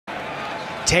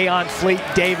Tayon Fleet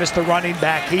Davis, the running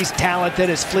back. He's talented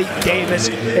as Fleet Davis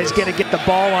is going to get the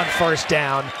ball on first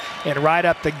down and right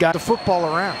up the gut. The football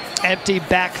around. Empty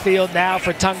backfield now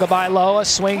for Tagovailoa.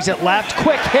 Swings it left.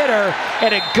 Quick hitter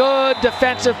and a good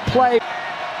defensive play.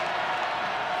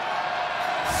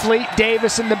 Fleet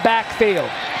Davis in the backfield.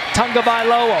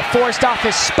 Tagovailoa forced off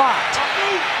his spot.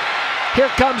 Here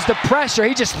comes the pressure.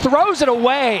 He just throws it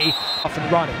away. Off and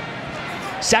running.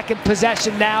 Second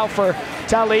possession now for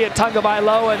Taulia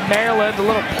Tagovailoa and Maryland. A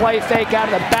little play fake out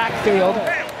of the backfield.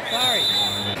 Sorry.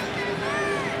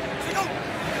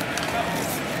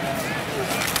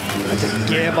 That's a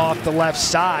give off the left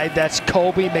side. That's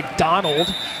Colby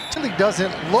McDonald. Really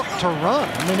doesn't look to run.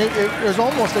 I mean, it is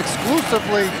almost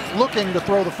exclusively looking to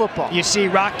throw the football. You see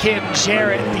Rakim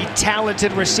Jarrett, the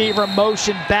talented receiver,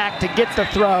 motion back to get the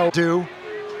throw.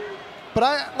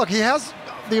 But look, he has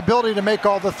the ability to make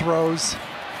all the throws.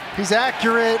 He's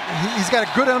accurate. He's got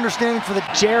a good understanding for the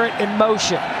Jarrett in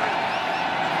motion.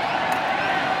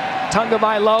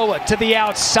 Tagovailoa to the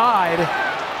outside.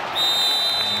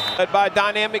 Led by a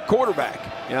dynamic quarterback.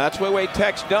 You know, that's the way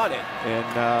Tech's done it.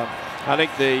 And I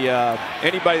think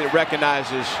anybody that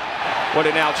recognizes what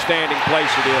an outstanding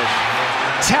place it is.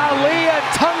 Taulia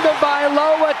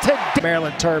Tagovailoa to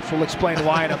Maryland turf. We'll explain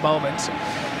why in a moment.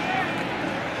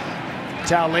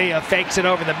 Taulia fakes it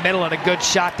over the middle and a good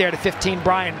shot there to 15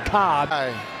 Brian Cobb.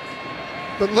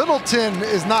 But Littleton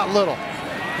is not little.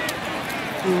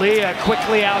 Leah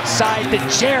quickly outside to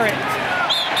Jarrett.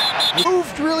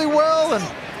 Moved really well, and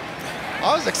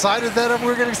I was excited that we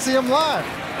were going to see him live.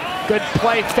 Good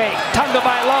play fake.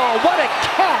 Tagovailoa, what a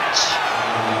catch!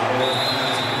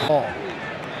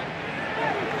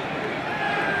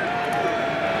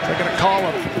 They're going to call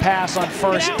a pass on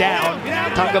first down.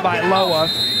 Tagovailoa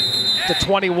to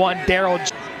 21, Daryl.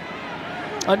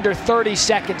 Under 30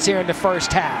 seconds here in the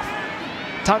first half.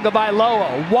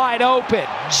 Tagovailoa wide open.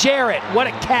 Jarrett, what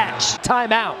a catch.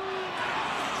 Timeout.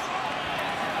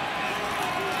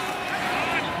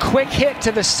 Quick hit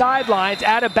to the sidelines,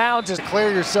 out of bounds.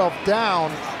 Clear yourself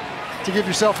down to give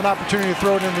yourself an opportunity to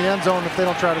throw it in the end zone if they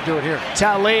don't try to do it here.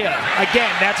 Taulia,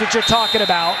 again, that's what you're talking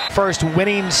about. First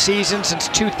winning season since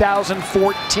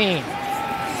 2014.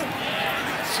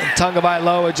 And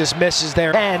Tagovailoa just misses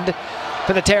there. And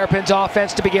for the Terrapins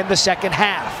offense to begin the second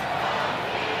half.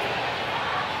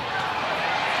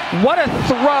 What a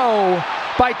throw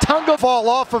by Tagovailoa. Fall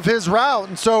off of his route,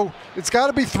 and so it's got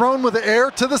to be thrown with the air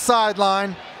to the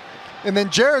sideline, and then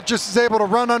Jarrett just is able to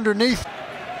run underneath.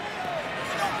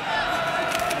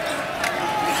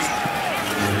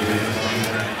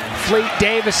 Fleet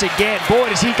Davis again. Boy,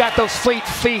 does he got those fleet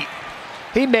feet.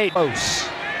 He made close.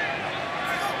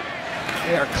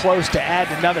 They are close to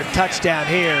adding another touchdown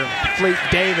here. Fleet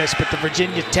Davis, but the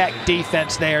Virginia Tech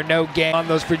defense there, no gain on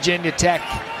those Virginia Tech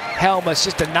helmets.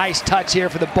 Just a nice touch here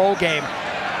for the bowl game.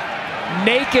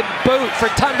 Naked boot for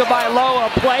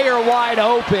Tagovailoa, player wide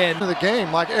open. The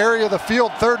game, like area of the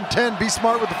field, 3rd and 10, be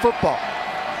smart with the football.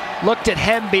 Looked at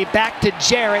Hemby, back to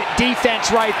Jarrett,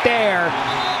 defense right there,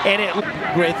 and it.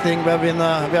 Great thing, we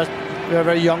are a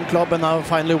very young club, and now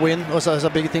finally win was a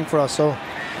big thing for us. So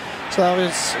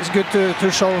it's good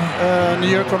to show New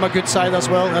York from a good side as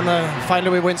well, and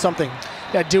finally we win something.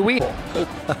 Now, do we?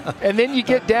 And then you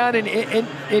get down and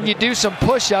you do some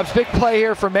push-ups. Big play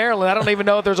here for Maryland. I don't even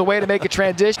know if there's a way to make a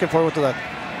transition. Looking forward to that.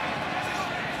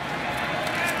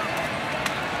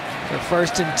 So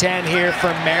 1st and 10 here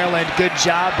from Maryland. Good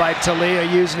job by Taulia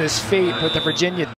using his feet with the Virginia.